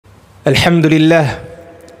الحمد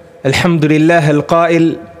لله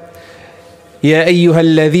القائل يا أيها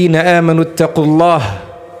الذين آمنوا اتقوا الله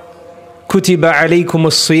كتب عليكم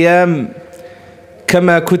الصيام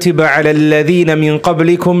كما كتب على الذين من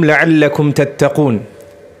قبلكم لعلكم تتقون.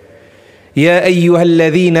 يا أيها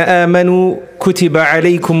الذين آمنوا كتب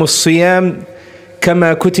عليكم الصيام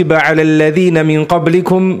كما كتب على الذين من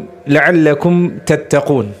قبلكم لعلكم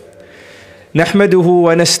تتقون. نحمده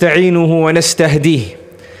ونستعينه ونستهديه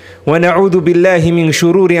ونعوذ بالله من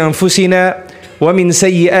شرور أنفسنا ومن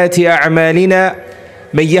سيئات أعمالنا،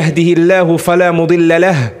 من يهده الله فلا مضل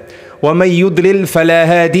له ومن يضلل فلا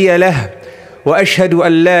هادي له، وأشهد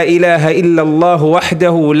أن لا إله إلا الله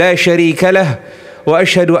وحده لا شريك له،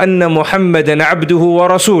 وأشهد أن محمدا عبده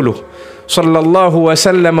ورسوله صلى الله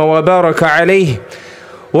وسلم وبارك عليه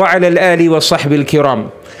وعلى الآل والصحب الكرام.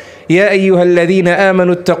 يا أيها الذين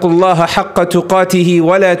آمنوا اتقوا الله حق تقاته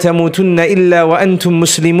ولا تموتن إلا وأنتم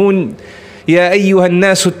مسلمون. يا أيها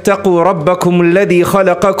الناس اتقوا ربكم الذي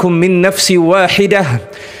خلقكم من نفس واحدة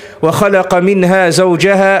وخلق منها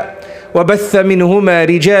زوجها وبث منهما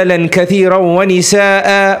رجالا كثيرا ونساء،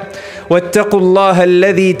 واتقوا الله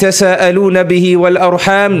الذي تساءلون به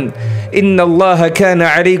والأرحام إن الله كان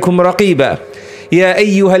عليكم رقيبا. يا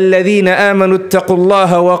أيها الذين آمنوا اتقوا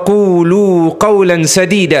الله وقولوا قولا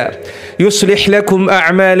سديدا يصلح لكم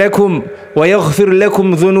أعمالكم ويغفر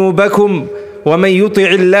لكم ذنوبكم، ومن يطع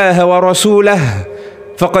الله ورسوله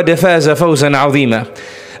فقد فاز فوزا عظيما.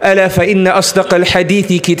 ألا فإن أصدق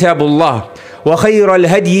الحديث كتاب الله، وخير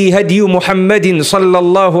الهدي هدي محمد صلى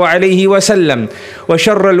الله عليه وسلم،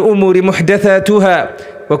 وشر الأمور محدثاتها،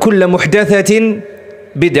 وكل محدثة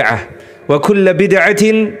بدعة، وكل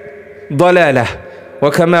بدعة ضلالة،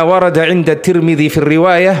 وكما ورد عند الترمذي في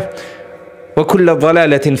الرواية وكل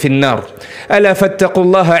ضلالة في النار. ألا فاتقوا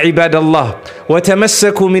الله عباد الله،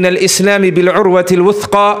 وتمسكوا من الإسلام بالعروة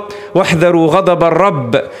الوثقى، واحذروا غضب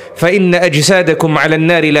الرب فإن أجسادكم على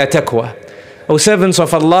النار لا تكوى. O servants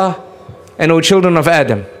of Allah and O children of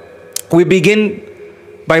Adam, we begin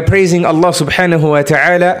by praising Allah subhanahu wa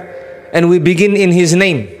ta'ala, and we begin in His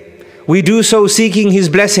name. We do so seeking His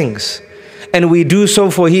blessings, and we do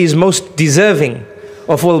so for He is most deserving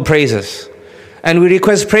of all praises. And we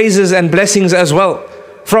request praises and blessings as well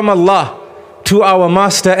from Allah to our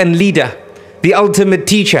master and leader, the ultimate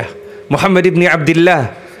teacher, Muhammad ibn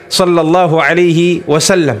Abdullah sallallahu alayhi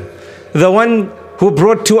wasallam, the one who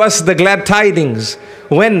brought to us the glad tidings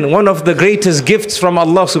when one of the greatest gifts from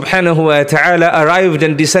Allah subhanahu wa ta'ala arrived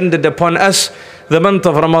and descended upon us, the month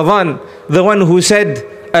of Ramadan, the one who said,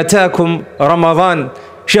 Atakum Ramadan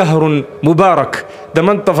Shahrun Mubarak. The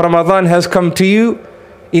month of Ramadan has come to you.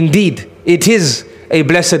 Indeed, it is a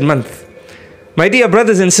blessed month. My dear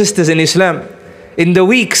brothers and sisters in Islam, in the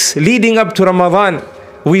weeks leading up to Ramadan,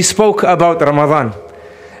 we spoke about Ramadan.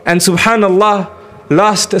 And subhanallah,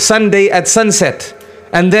 last Sunday at sunset,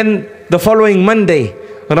 and then the following Monday,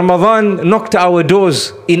 Ramadan knocked our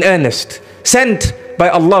doors in earnest, sent by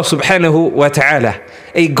Allah subhanahu wa ta'ala,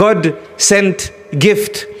 a God-sent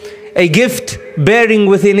gift, a gift bearing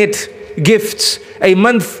within it gifts, a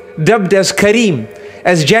month dubbed as Kareem,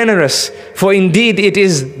 as generous, for indeed it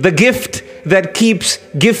is the gift that keeps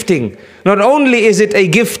gifting. Not only is it a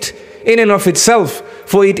gift in and of itself,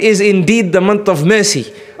 for it is indeed the month of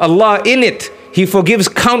mercy. Allah in it, He forgives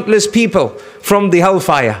countless people from the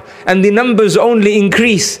hellfire, and the numbers only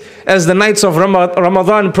increase as the nights of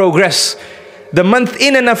Ramadan progress. The month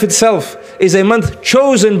in and of itself is a month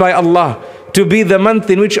chosen by Allah to be the month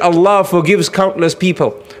in which Allah forgives countless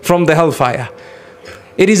people from the hellfire.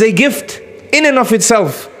 It is a gift in and of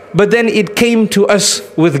itself, but then it came to us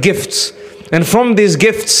with gifts. And from these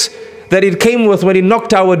gifts that it came with when it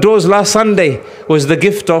knocked our doors last Sunday was the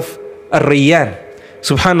gift of Ar-Rayyan.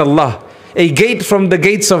 Subhanallah, a gate from the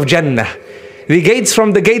gates of Jannah, the gates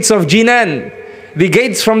from the gates of Jinan, the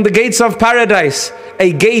gates from the gates of paradise,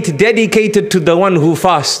 a gate dedicated to the one who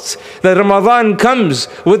fasts. That Ramadan comes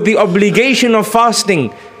with the obligation of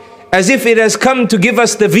fasting, as if it has come to give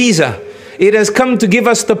us the visa, it has come to give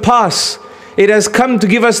us the pass, it has come to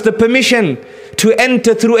give us the permission to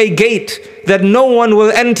enter through a gate that no one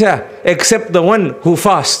will enter except the one who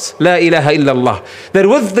fasts. La ilaha illallah. That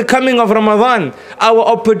with the coming of Ramadan, our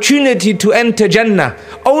opportunity to enter Jannah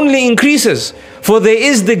only increases. For there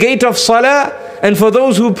is the gate of Salah, and for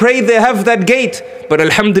those who pray they have that gate. But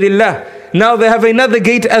alhamdulillah, now they have another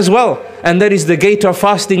gate as well, and that is the gate of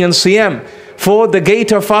fasting and Siyam. For the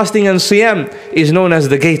gate of fasting and Siyam is known as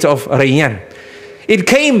the gate of Rayyan. It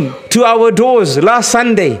came to our doors last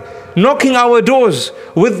Sunday knocking our doors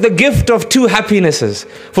with the gift of two happinesses.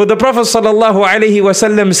 For the Prophet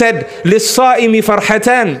ﷺ said, لِلصَّائِمِ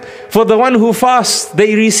فَرْحَتَانِ, for the one who fasts,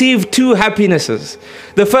 they receive two happinesses.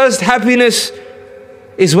 The first happiness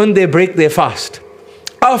is when they break their fast.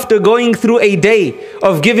 After going through a day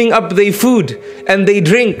of giving up their food and their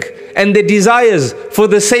drink and their desires for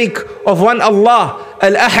the sake of one Allah,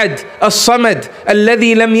 Al-Ahad, As-Samad,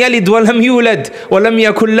 Alladhi lam yalid wa lam yulad wa lam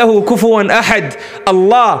yakul lahu kufuwan ahad.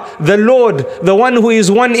 Allah, the Lord, the one who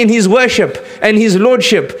is one in His worship and His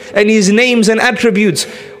lordship and His names and attributes.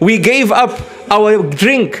 We gave up our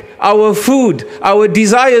drink, our food, our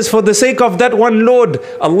desires for the sake of that one Lord.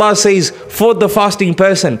 Allah says, for the fasting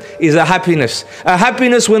person is a happiness. A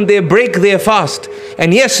happiness when they break their fast.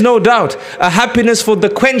 And yes, no doubt, a happiness for the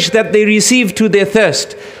quench that they receive to their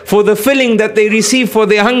thirst, for the filling that they receive for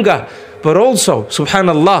their hunger, but also,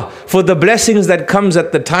 subhanallah, for the blessings that comes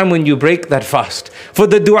at the time when you break that fast, for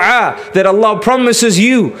the dua that Allah promises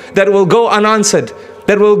you that will go unanswered,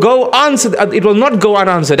 that will go answered, it will not go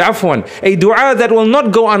unanswered, afwan, a dua that will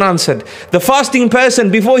not go unanswered. The fasting person,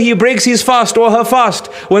 before he breaks his fast or her fast,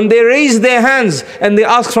 when they raise their hands and they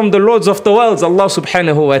ask from the Lords of the worlds, Allah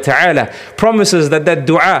subhanahu wa ta'ala promises that that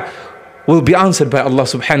dua will be answered by Allah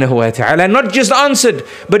subhanahu wa ta'ala. Not just answered,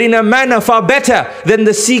 but in a manner far better than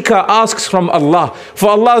the seeker asks from Allah.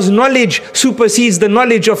 For Allah's knowledge supersedes the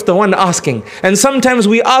knowledge of the one asking. And sometimes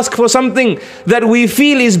we ask for something that we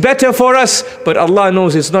feel is better for us, but Allah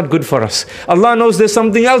knows it's not good for us. Allah knows there's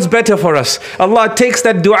something else better for us. Allah takes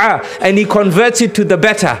that dua and He converts it to the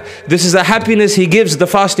better. This is a happiness He gives the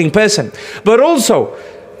fasting person. But also,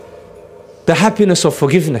 the happiness of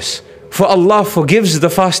forgiveness. For Allah forgives the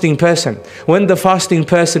fasting person when the fasting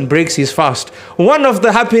person breaks his fast. One of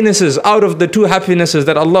the happinesses out of the two happinesses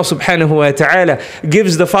that Allah subhanahu wa ta'ala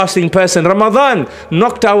gives the fasting person, Ramadan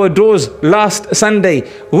knocked our doors last Sunday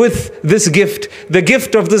with this gift, the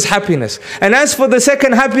gift of this happiness. And as for the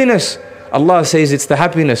second happiness, Allah says it's the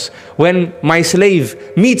happiness when my slave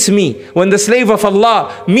meets me, when the slave of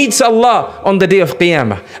Allah meets Allah on the day of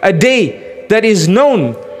Qiyamah. A day that is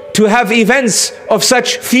known to have events of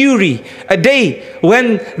such fury, a day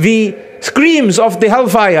when the screams of the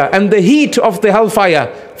hellfire and the heat of the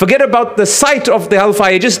hellfire, forget about the sight of the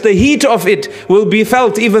hellfire, just the heat of it will be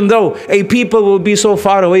felt even though a people will be so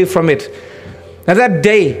far away from it. And that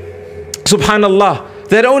day, subhanallah,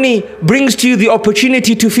 that only brings to you the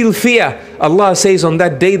opportunity to feel fear. Allah says on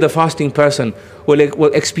that day the fasting person will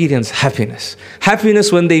experience happiness.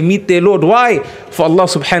 Happiness when they meet their Lord. Why? For Allah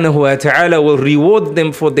subhanahu wa ta'ala will reward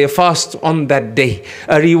them for their fast on that day.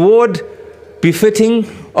 A reward befitting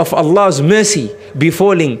of Allah's mercy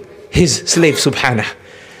befalling His slave subhanahu.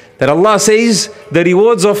 That Allah says the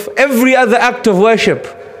rewards of every other act of worship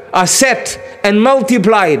are set and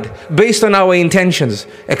multiplied based on our intentions,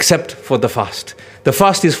 except for the fast. The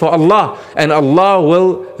fast is for Allah, and Allah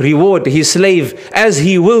will reward His slave as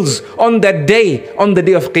He wills on that day, on the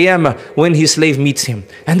day of Qiyamah, when His slave meets Him.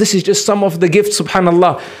 And this is just some of the gifts,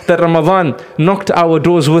 subhanallah, that Ramadan knocked our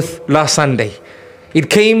doors with last Sunday.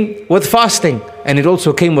 It came with fasting, and it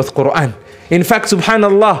also came with Quran. In fact,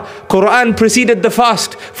 subhanallah, Quran preceded the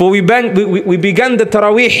fast. For we began the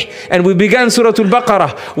Taraweeh, and we began Surah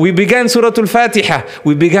Al-Baqarah, we began Surah Al-Fatiha,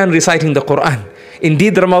 we began reciting the Quran.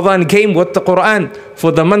 Indeed, Ramadan came with the Quran,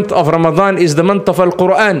 for the month of Ramadan is the month of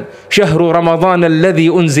Al-Quran. Shahru Ramadan alladhi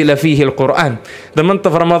unzila fihi Al-Quran. The month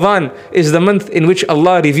of Ramadan is the month in which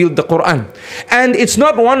Allah revealed the Quran. And it's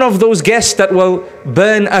not one of those guests that will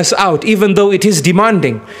burn us out, even though it is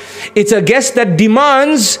demanding. It's a guest that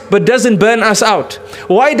demands but doesn't burn us out.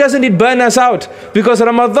 Why doesn't it burn us out? Because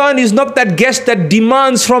Ramadan is not that guest that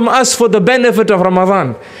demands from us for the benefit of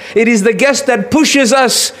Ramadan. It is the guest that pushes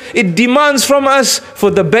us. It demands from us for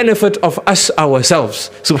the benefit of us ourselves.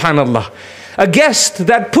 Subhanallah. A guest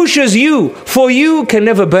that pushes you, for you, can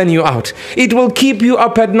never burn you out. It will keep you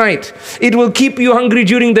up at night. It will keep you hungry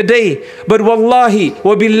during the day. But wallahi,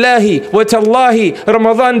 wa billahi, wa tallahi,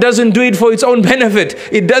 Ramadan doesn't do it for its own benefit.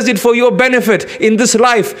 It does it for your benefit in this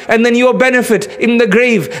life, and then your benefit in the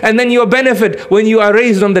grave, and then your benefit when you are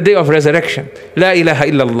raised on the day of resurrection. La ilaha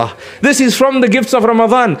illallah. This is from the gifts of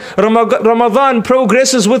Ramadan. Ramadan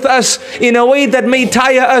progresses with us in a way that may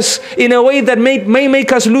tire us, in a way that may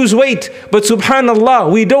make us lose weight. But But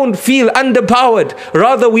subhanallah, we don't feel underpowered,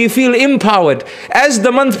 rather we feel empowered. As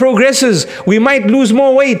the month progresses, we might lose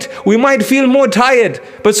more weight, we might feel more tired.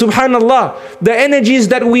 But subhanallah, the energies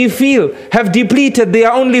that we feel have depleted, they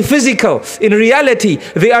are only physical. In reality,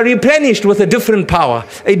 they are replenished with a different power,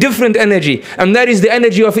 a different energy. And that is the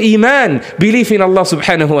energy of Iman, belief in Allah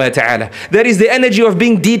subhanahu wa ta'ala. That is the energy of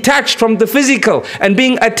being detached from the physical and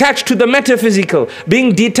being attached to the metaphysical,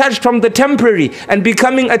 being detached from the temporary and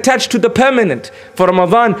becoming attached to the permanent. For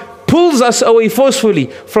Ramadan pulls us away forcefully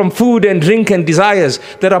from food and drink and desires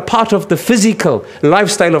that are part of the physical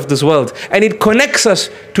lifestyle of this world. And it connects us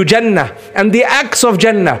to Jannah and the acts of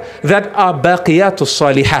Jannah that are baqiyatus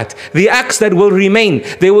salihat, the acts that will remain.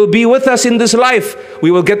 They will be with us in this life. We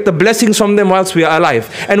will get the blessings from them whilst we are alive.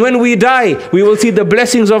 And when we die, we will see the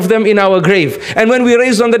blessings of them in our grave. And when we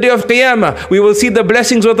raise on the day of Qiyamah, we will see the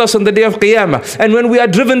blessings with us on the day of Qiyamah. And when we are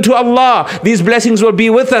driven to Allah, these blessings will be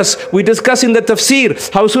with us. We discuss in the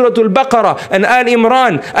tafsir how Surah Al-Baqarah and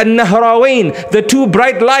Al-Imran and Nahrawain, the two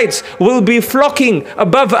bright lights, will be flocking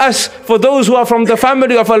above us for those who are from the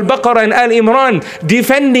family of Al-Baqarah and Al-Imran,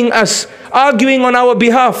 defending us, arguing on our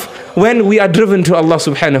behalf when we are driven to Allah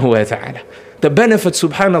subhanahu wa ta'ala. The benefits,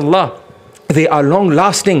 subhanallah, they are long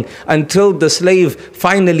lasting until the slave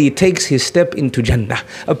finally takes his step into Jannah,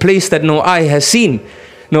 a place that no eye has seen,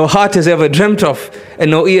 no heart has ever dreamt of,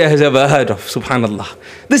 and no ear has ever heard of, subhanallah.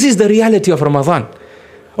 This is the reality of Ramadan,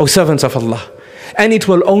 O servants of Allah. And it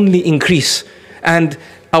will only increase. And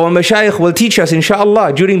our mashayikh will teach us,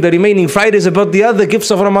 inshallah, during the remaining Fridays about the other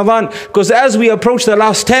gifts of Ramadan. Because as we approach the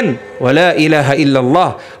last 10, وَلَا إِلَهَ إِلَّا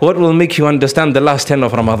اللَّهِ, what will make you understand the last 10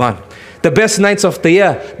 of Ramadan? The best nights of the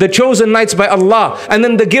year, the chosen nights by Allah, and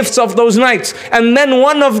then the gifts of those nights. And then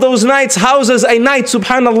one of those nights houses a night,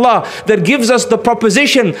 subhanallah, that gives us the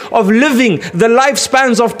proposition of living the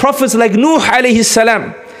lifespans of prophets like Nuh alayhi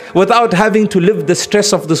salam, without having to live the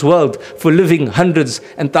stress of this world for living hundreds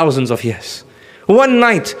and thousands of years. One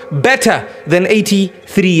night better than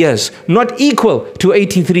 83 years. Not equal to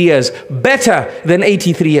 83 years, better than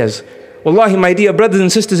 83 years. Wallahi, my dear brothers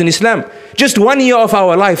and sisters in Islam, just 1 year of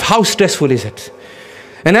our life, how stressful is it?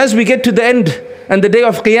 And as we get to the end and the day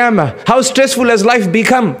of Qiyamah, how stressful has life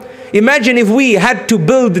become? Imagine if we had to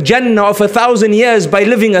build Jannah of 1,000 years by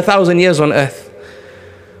living 1,000 years on earth.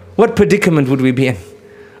 What predicament would we be in?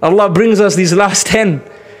 Allah brings us these last 10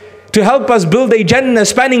 to help us build a Jannah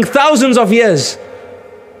spanning thousands of years,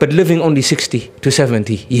 but living only 60 to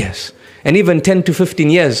 70 years. And even 10 to 15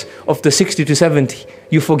 years of the 60 to 70,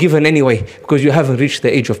 you're forgiven anyway because you haven't reached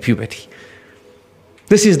the age of puberty.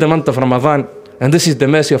 This is the month of Ramadan, and this is the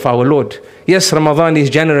mercy of our Lord. Yes, Ramadan is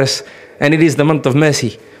generous and it is the month of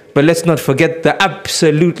mercy. But let's not forget the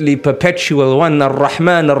absolutely perpetual one,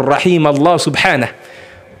 Ar-Rahman Ar-Rahim, Allah subhanahu,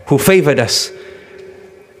 who favored us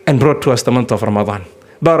and brought to us the month of Ramadan.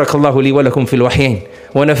 BarakAllahu li wa lakum fil wahyain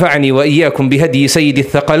wa nafa'ani wa iyyakum bihadi sayyid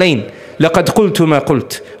al-thaqalain. لقد قلت ما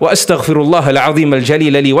قلت وأستغفر الله العظيم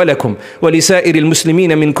الجليل لي ولكم ولسائر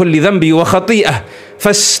المسلمين من كل ذنب وخطيئة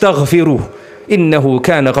فاستغفروه إنه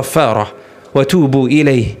كان غفارا وتوبوا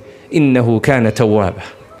إليه إنه كان توابا.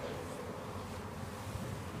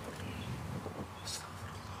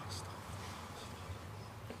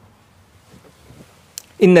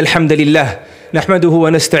 إن الحمد لله نحمده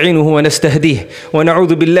ونستعينه ونستهديه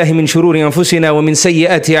ونعوذ بالله من شرور أنفسنا ومن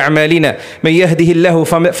سيئات أعمالنا. من يهده الله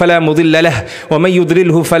فلا مضل له ومن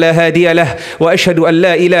يضلله فلا هادي له وأشهد أن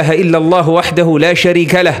لا إله إلا الله وحده لا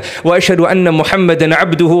شريك له وأشهد أن محمدا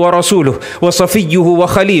عبده ورسوله وصفيه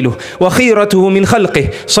وخليله وخيرته من خلقه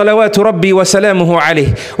صلوات ربي وسلامه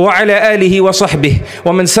عليه وعلى آله وصحبه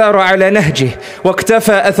ومن سار على نهجه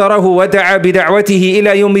واقتفى أثره ودعا بدعوته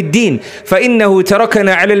إلى يوم الدين. فإنه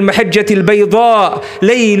تركنا على المحجة البيضاء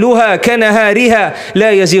ليلها كنهارها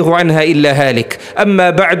لا يزيغ عنها إلا هالك. أما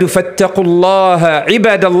بعد فاتقوا الله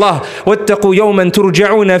عباد الله واتقوا يوما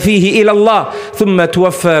ترجعون فيه إلى الله ثم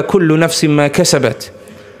توفى كل نفس ما كسبت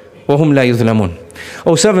وهم لا يظلمون.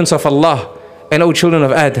 O servants of Allah and O children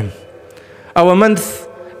of Adam, our month,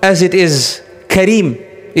 as it is Kareem,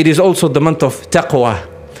 it is also the month of taqwa.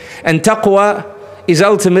 And taqwa is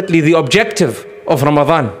ultimately the objective of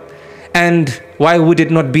Ramadan. And why would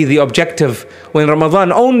it not be the objective when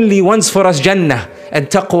Ramadan only wants for us Jannah, and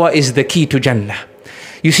taqwa is the key to Jannah?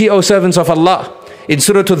 You see, O servants of Allah, in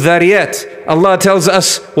Surah Al-Dhariyat, Allah tells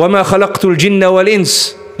us, وَمَا خَلَقْتُ الْجِنَّ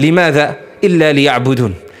وَالْإِنسِ لِمَاذَا إِلَّا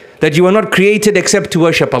لِيَعْبُدُونَ, that you are not created except to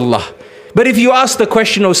worship Allah. But if you ask the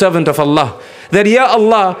question, O servant of Allah, that, Ya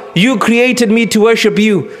Allah, you created me to worship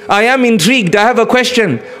you. I am intrigued. I have a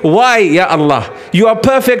question. Why, Ya Allah? You are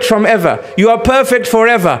perfect from ever. You are perfect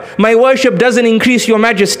forever. My worship doesn't increase your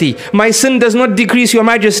majesty. My sin does not decrease your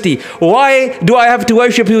majesty. Why do I have to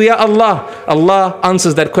worship you, Ya Allah? Allah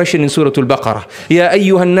answers that question in Surah Al-Baqarah. Ya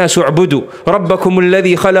ayyuhan nasu u'budu rabbakum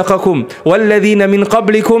alladhi khalaqakum walladhina min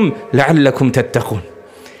qablikum la'allakum tattaqun.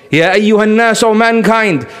 Ya ayyuhan nas, O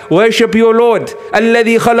mankind, worship your Lord,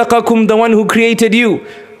 alladhi khalaqakum, the one who created you,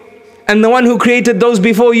 and the one who created those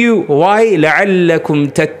before you. Why?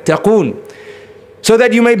 لَعَلَّكُمْ تَتَّقُونَ. So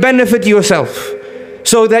that you may benefit yourself,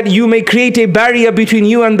 so that you may create a barrier between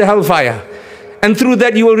you and the hellfire, and through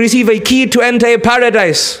that you will receive a key to enter a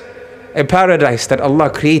paradise that Allah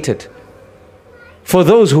created for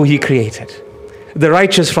those who He created, the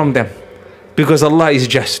righteous from them, because Allah is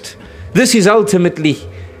just. This is ultimately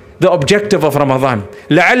the objective of Ramadan.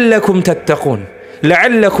 لَعَلَّكُمْ تَتَّقُونَ.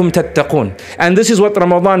 لَعَلَّكُمْ تَتَّقُونَ. And this is what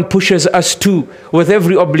Ramadan pushes us to, with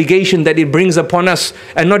every obligation that it brings upon us.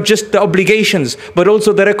 And not just the obligations, but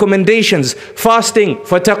also the recommendations. Fasting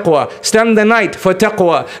for taqwa. Stand the night for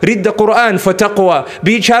taqwa. Read the Quran for taqwa.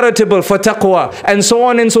 Be charitable for taqwa. And so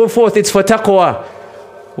on and so forth. It's for taqwa.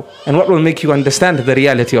 And what will make you understand the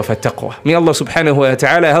reality of at-taqwa? May Allah subhanahu wa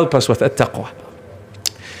ta'ala help us with at-taqwa.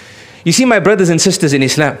 You see, my brothers and sisters in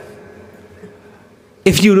Islam,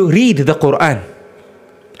 if you read the Quran,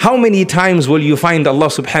 how many times will you find Allah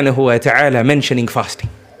subhanahu wa ta'ala mentioning fasting?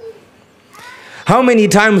 How many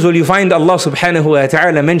times will you find Allah subhanahu wa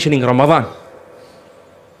ta'ala mentioning Ramadan?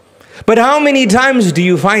 But how many times do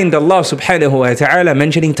you find Allah subhanahu wa ta'ala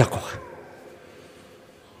mentioning taqwa?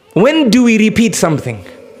 When do we repeat something?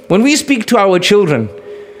 When we speak to our children,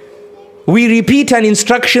 we repeat an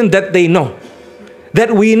instruction that they know,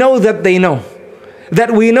 that we know that they know,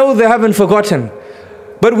 that we know they haven't forgotten.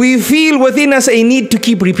 But we feel within us a need to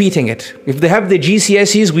keep repeating it. If they have the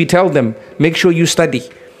GCSEs, we tell them, make sure you study.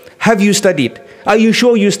 Have you studied? Are you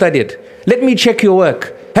sure you studied? Let me check your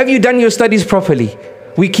work. Have you done your studies properly?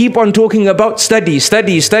 We keep on talking about study,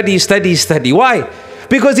 study, study, study, study. Why?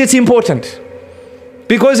 Because it's important.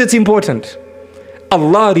 Because it's important.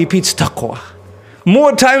 Allah repeats taqwa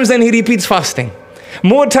more times than He repeats fasting.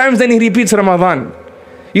 More times than He repeats Ramadan.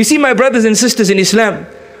 You see, my brothers and sisters in Islam,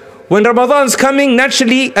 when Ramadan's coming,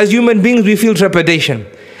 naturally, as human beings, we feel trepidation.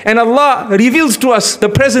 And Allah reveals to us the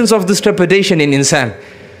presence of this trepidation in insan.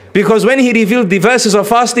 Because when He revealed the verses of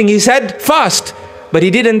fasting, He said, fast. But He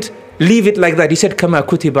didn't leave it like that. He said, كَمَا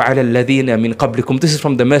كُتِبَ عَلَى الَّذِينَ مِنْ قَبْلِكُمْ. This is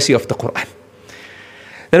from the mercy of the Quran.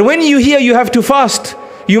 That when you hear you have to fast,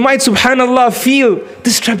 you might, subhanallah, feel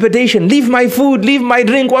this trepidation. Leave my food, leave my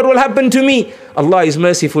drink, what will happen to me? Allah is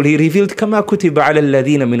merciful. He revealed, كَمَا كُتِبَ عَلَى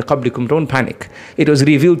الَّذِينَ مِنْ قَبْلِكُمْ. Don't panic. It was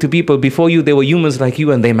revealed to people before you. They were humans like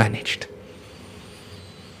you and they managed.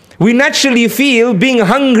 We naturally feel being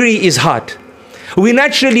hungry is hard. We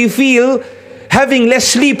naturally feel having less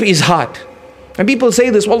sleep is hard. And people say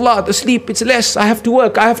this, Wallah, the sleep, it's less. I have to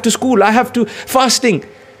work, I have to school, I have to fasting.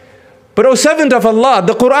 But O servant of Allah,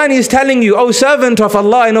 the Quran is telling you, O servant of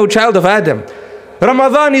Allah and O child of Adam,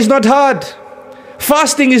 Ramadan is not hard.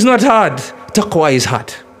 Fasting is not hard. Taqwa is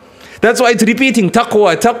hard. That's why it's repeating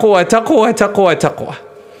taqwa, taqwa, taqwa, taqwa, taqwa.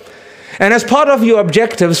 And as part of your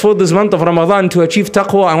objectives for this month of Ramadan to achieve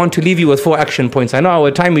taqwa, I want to leave you with 4 action points. I know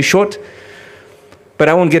our time is short, but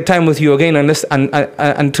I won't get time with you again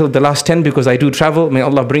until the last 10 because I do travel. May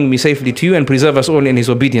Allah bring me safely to you and preserve us all in His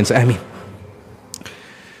obedience. Ameen.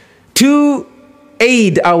 To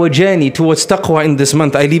aid our journey towards taqwa in this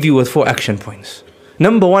month, I leave you with 4 action points.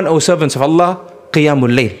 Number 1, O servants of Allah,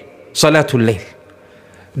 qiyamul layl, salatul layl.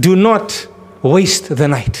 Do not waste the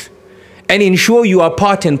night and ensure you are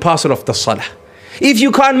part and parcel of the salah. If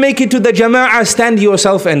you can't make it to the jama'ah, stand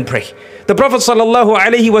yourself and pray. The Prophet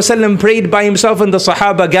ﷺ prayed by himself and the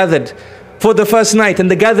Sahaba gathered for the first night, and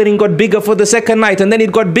the gathering got bigger for the second night, and then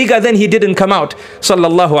it got bigger, then he didn't come out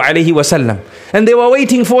sallallahu alaihi wasallam, and they were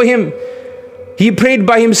waiting for him. He prayed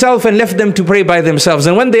by himself and left them to pray by themselves.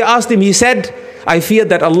 And when they asked him, he said, I fear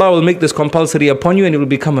that Allah will make this compulsory upon you and it will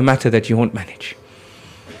become a matter that you won't manage.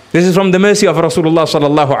 This is from the mercy of Rasulullah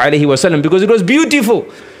sallallahu alaihi wasallam, because it was beautiful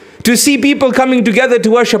to see people coming together to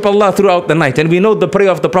worship Allah throughout the night. And we know the prayer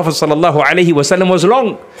of the Prophet sallallahu alaihi wasallam was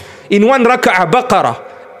long. In one rak'ah, Baqarah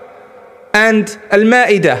and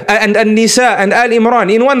Al-Ma'idah and An-Nisa and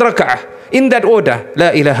Al-Imran, in one rak'ah, in that order. La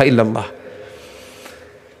ilaha illallah.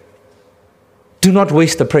 Do not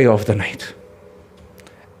waste the prayer of the night.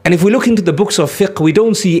 And if we look into the books of fiqh, we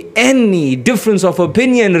don't see any difference of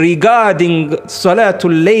opinion regarding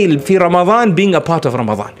Salatul Layl fi Ramadan being a part of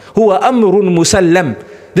Ramadan. Huwa amrun musallam.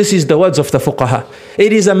 This is the words of the fuqaha.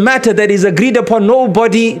 It is a matter that is agreed upon.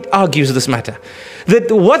 Nobody argues this matter. That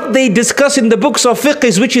what they discuss in the books of fiqh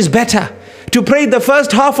is which is better, to pray the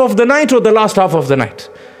first half of the night or the last half of the night.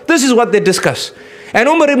 This is what they discuss. And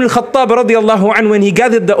Umar ibn al-Khattab radiallahu anhu, when he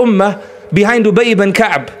gathered the ummah behind Ubay ibn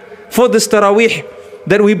Ka'b for this tarawih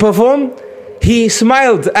that we perform, he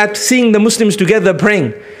smiled at seeing the Muslims together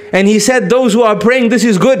praying. And he said, those who are praying, this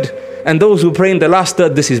is good. And those who pray in the last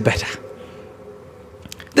third, this is better.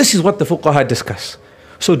 This is what the fuqaha discuss.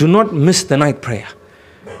 So do not miss the night prayer.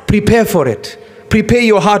 Prepare for it. Prepare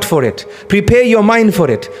your heart for it. Prepare your mind for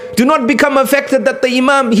it. Do not become affected that the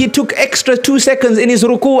imam, he took extra 2 seconds in his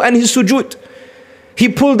ruku and his sujood. He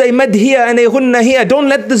pulled a mad here and a ghunna here. Don't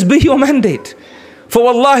let this be your mandate. For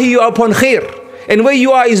wallahi, you are upon khair. And where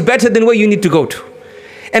you are is better than where you need to go to.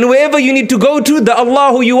 And wherever you need to go to, the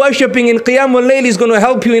Allah who you are worshipping in Qiyamul Layl is going to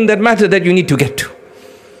help you in that matter that you need to get to.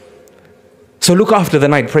 So look after the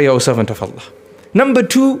night prayer, O servant of Allah. Number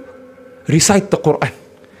 2, recite the Quran.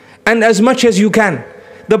 And as much as you can.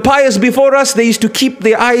 The pious before us, they used to keep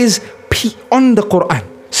their eyes on the Quran,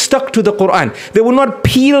 stuck to the Quran. They would not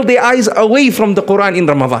peel their eyes away from the Quran in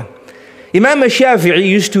Ramadan. Imam al-Shafi'i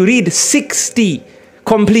used to read 60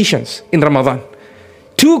 completions in Ramadan.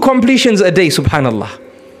 2 completions a day, subhanallah.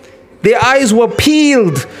 Their eyes were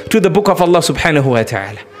peeled to the book of Allah subhanahu wa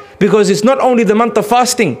ta'ala. Because it's not only the month of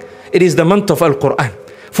fasting, it is the month of Al-Quran.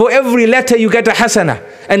 For every letter you get a hasana,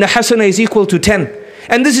 and a hasana is equal to 10.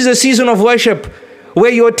 And this is a season of worship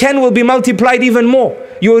where your 10 will be multiplied even more.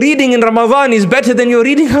 Your reading in Ramadan is better than your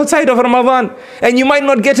reading outside of Ramadan. And you might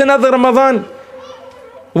not get another Ramadan.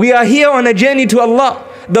 We are here on a journey to Allah.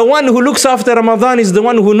 The one who looks after Ramadan is the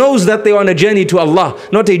one who knows that they are on a journey to Allah,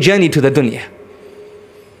 not a journey to the dunya.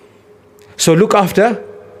 So look after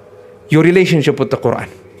your relationship with the Quran.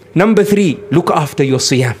 Number 3, look after your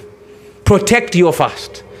siyam. Protect your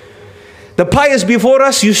fast. The pious before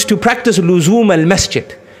us used to practice luzum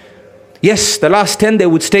al-masjid. Yes, the last 10 they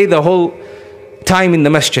would stay the whole time in the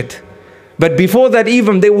masjid. But before that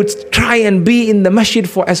even, they would try and be in the masjid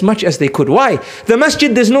for as much as they could. Why? The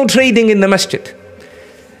masjid, there's no trading in the masjid.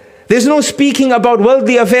 There's no speaking about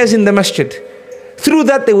worldly affairs in the masjid. Through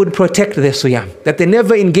that they would protect their siyam. That they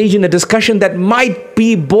never engage in a discussion that might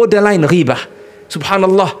be borderline ghibah.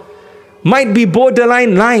 Subhanallah. Might be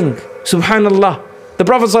borderline lying. Subhanallah. The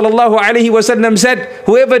Prophet ﷺ said,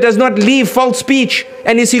 whoever does not leave false speech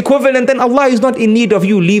and its equivalent, then Allah is not in need of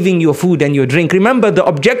you leaving your food and your drink. Remember, the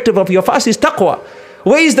objective of your fast is taqwa.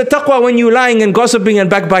 Where is the taqwa when you're lying and gossiping and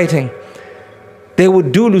backbiting? They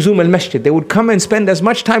would do luzum al-masjid. They would come and spend as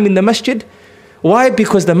much time in the masjid. Why?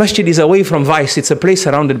 Because the masjid is away from vice. It's a place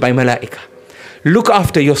surrounded by malaika. Look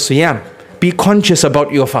after your siyam. Be conscious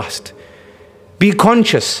about your fast. Be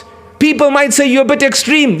conscious. People might say you're a bit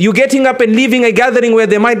extreme. You're getting up and leaving a gathering where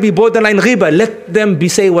there might be borderline ghibah. Let them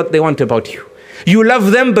say what they want about you. You love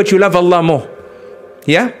them, but you love Allah more.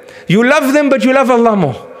 Yeah? You love them, but you love Allah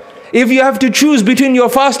more. If you have to choose between your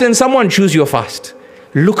fast and someone, choose your fast.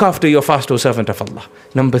 Look after your fast, O servant of Allah.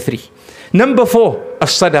 Number 3. Number 4,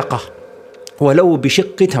 as-sadaqah. وَلَوْ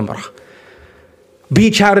بِشِقِّ تَمْرَةٍ. Be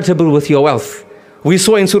charitable with your wealth. We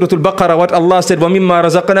saw in Surah Al-Baqarah what Allah said, وَمِمَّا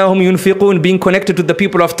رَزَقْنَاهُمْ يُنْفِقُونَ, being connected to the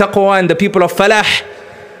people of taqwa and the people of falah.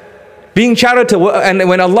 Being charitable. And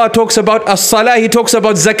when Allah talks about as-salah, He talks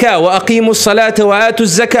about zakah. وَأَقِيمُوا الصَّلَاةَ وَآتُوا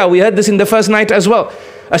الزَّكَاةَ. We heard this in the first night as well.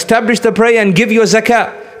 Establish the prayer and give your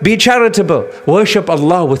zakah. Be charitable. Worship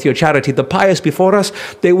Allah with your charity. The pious before us,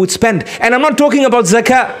 they would spend. And I'm not talking about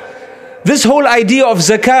zakah. This whole idea of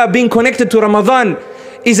zakah being connected to Ramadan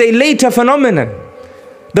is a later phenomenon.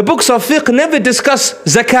 The books of fiqh never discuss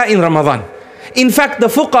zakah in Ramadan. In fact, the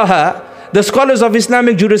fuqaha, the scholars of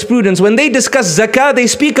Islamic jurisprudence, when they discuss zakah, they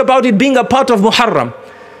speak about it being a part of Muharram,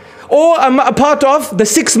 or a part of the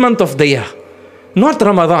 6th month of the year, not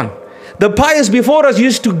Ramadan. The pious before us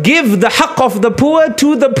used to give the haqq of the poor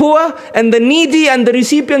to the poor and the needy and the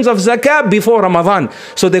recipients of zakah before Ramadan,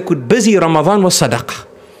 so they could busy Ramadan with sadaqah.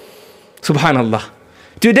 Subhanallah.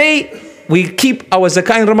 Today, we keep our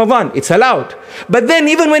zakah in Ramadan. It's allowed. But then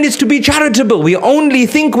even when it's to be charitable, we only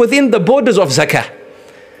think within the borders of zakah.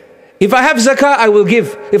 If I have zakah, I will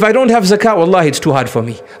give. If I don't have zakah, wallahi, it's too hard for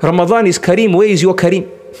me. Ramadan is Kareem. Where is your Kareem?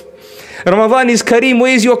 Ramadan is Kareem.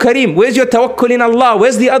 Where is your Kareem? Where's your tawakkul in Allah?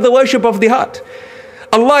 Where's the other worship of the heart?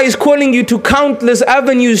 Allah is calling you to countless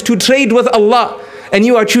avenues to trade with Allah. And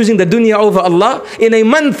you are choosing the dunya over Allah in a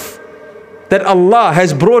month that Allah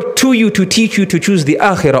has brought to you to teach you to choose the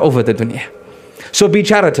akhirah over the dunya. So be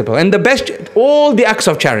charitable. And the best, all the acts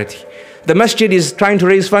of charity. The masjid is trying to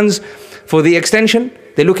raise funds for the extension.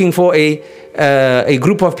 They're looking for a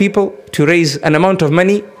group of people to raise an amount of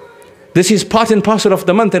money This is part and parcel of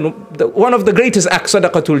the month, and one of the greatest acts,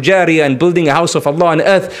 sadaqatul jariyah, and building a house of Allah on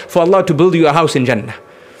earth, for Allah to build you a house in Jannah.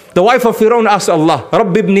 The wife of Fir'aun asked Allah,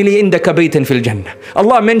 Rabbi ibni li indaka baytan fil Jannah.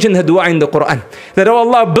 Allah mentioned her dua in the Quran, that, oh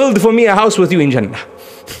Allah, build for me a house with you in Jannah.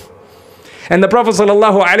 And the Prophet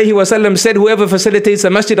ﷺ said, whoever facilitates a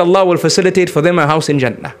masjid, Allah will facilitate for them a house in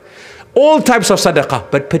Jannah. All types of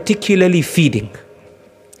sadaqah, but particularly feeding.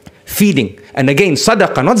 Feeding. And again,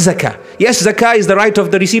 sadaqah, not zakah. Yes, zakah is the right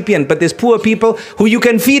of the recipient, but there's poor people who you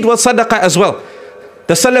can feed with sadaqah as well.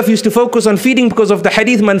 The Salaf used to focus on feeding because of the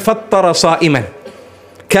hadith, man fattara sa'iman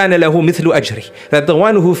kana lahu mithlu ajri. That the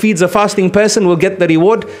one who feeds a fasting person will get the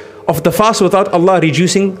reward of the fast without Allah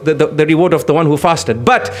reducing the reward of the one who fasted.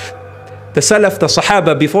 But the Salaf, the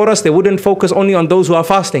Sahaba before us, they wouldn't focus only on those who are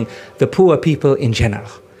fasting, the poor people in general.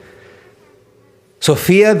 So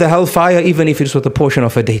fear the hellfire, even if it's with a portion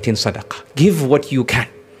of a date in sadaqah. Give what you can,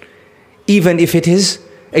 even if it is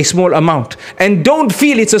a small amount. And don't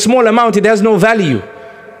feel it's a small amount, it has no value.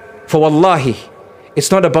 For wallahi,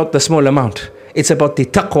 it's not about the small amount. It's about the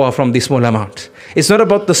taqwa from the small amount. It's not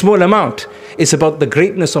about the small amount. It's about the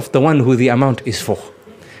greatness of the one who the amount is for.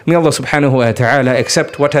 May Allah subhanahu wa ta'ala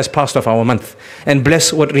accept what has passed of our month and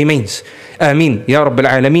bless what remains. Ameen. Ya Rabbil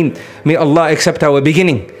Alameen. May Allah accept our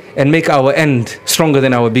beginning and make our end stronger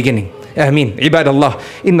than our beginning. آمين. عباد الله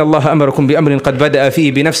إن الله أمركم بأمر قد بدأ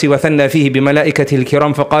فيه بنفسه وثنى فيه بملائكته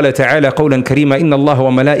الكرام فقال تعالى قولا كريما إن الله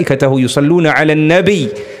وملائكته يصلون على النبي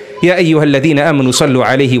يا أيها الذين آمنوا صلوا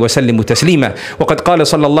عليه وسلموا تسليما وقد قال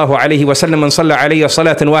صلى الله عليه وسلم من صلى علي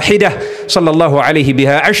صلاة واحدة صلى الله عليه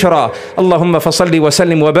بها 10 اللهم فصل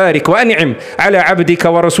وسلم وبارك وأنعم على عبدك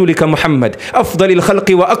ورسولك محمد أفضل الخلق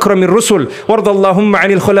وأكرم الرسل وارض اللهم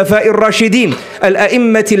عن الخلفاء الراشدين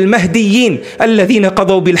الأئمة المهديين الذين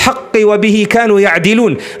قضوا بالحق وبه كانوا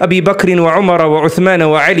يعدلون أبي بكر وعمر وعثمان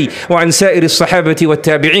وعلي وعن سائر الصحابة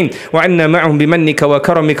والتابعين وعنا معهم بمنك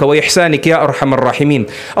وكرمك وإحسانك يا أرحم الراحمين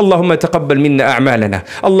اللهم تقبل منا أعمالنا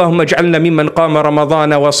اللهم اجعلنا ممن قام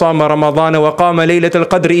رمضان وصام رمضان وقام ليلة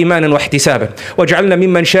القدر إيمانا واحتسابا واجعلنا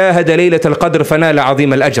ممن شاهد ليلة القدر فنال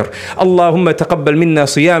عظيم الأجر اللهم تقبل منا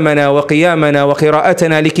صيامنا وقيامنا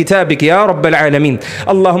وقراءتنا لكتابك يا رب العالمين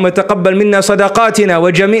اللهم تقبل منا صدقاتنا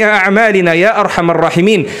وجميع أعمالنا يا أرحم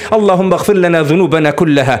الراحمين اللهم اغفر لنا ذنوبنا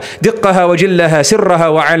كلها دقها وجلها سرها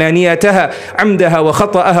وعلانيتها عمدها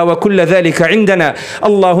وخطأها وكل ذلك عندنا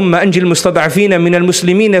اللهم أنجي المستضعفين من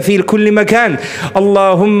المسلمين في كل مكان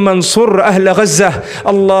اللهم انصر أهل غزة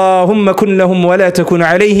اللهم كن لهم ولا تكن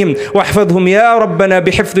عليهم واحفظهم يا ربنا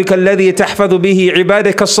بحفظك الذي تحفظ به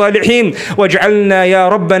عبادك الصالحين واجعلنا يا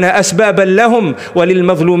ربنا أسبابا لهم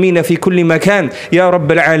وللمظلومين في كل مكان يا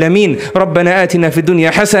رب العالمين ربنا آتنا في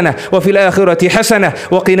الدنيا حسنة وفي الآخرة حسنة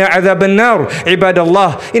وقنا عذاب النار عباد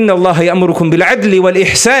الله إن الله يأمركم بالعدل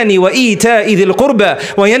والإحسان وإيتاء ذي القربى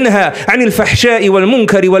وينهى عن الفحشاء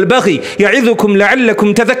والمنكر والبغي يعظكم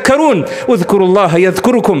لعلكم تذكرون اذكروا الله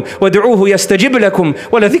يذكركم ودعوه يستجب لكم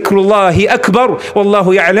ولذكر الله أكبر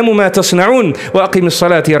والله يعلم ما تصنعون وأقم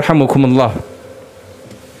الصلاة يرحمكم الله